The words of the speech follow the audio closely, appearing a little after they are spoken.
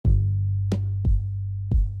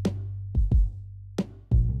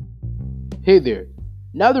Hey there.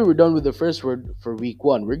 Now that we're done with the first word for week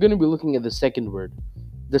one, we're going to be looking at the second word.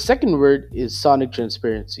 The second word is sonic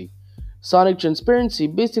transparency. Sonic transparency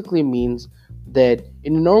basically means that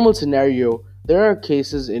in a normal scenario, there are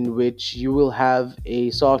cases in which you will have a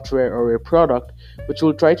software or a product which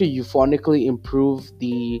will try to euphonically improve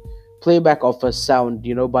the playback of a sound,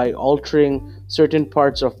 by altering certain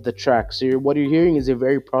parts of the track. So what you're hearing is a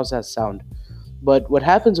very processed sound. But what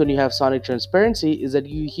happens when you have sonic transparency is that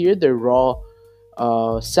you hear the raw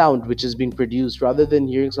sound which is being produced rather than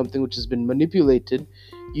hearing something which has been manipulated.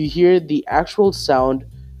 You hear the actual sound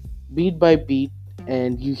beat by beat,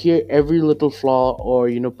 and you hear every little flaw or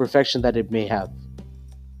perfection that it may have.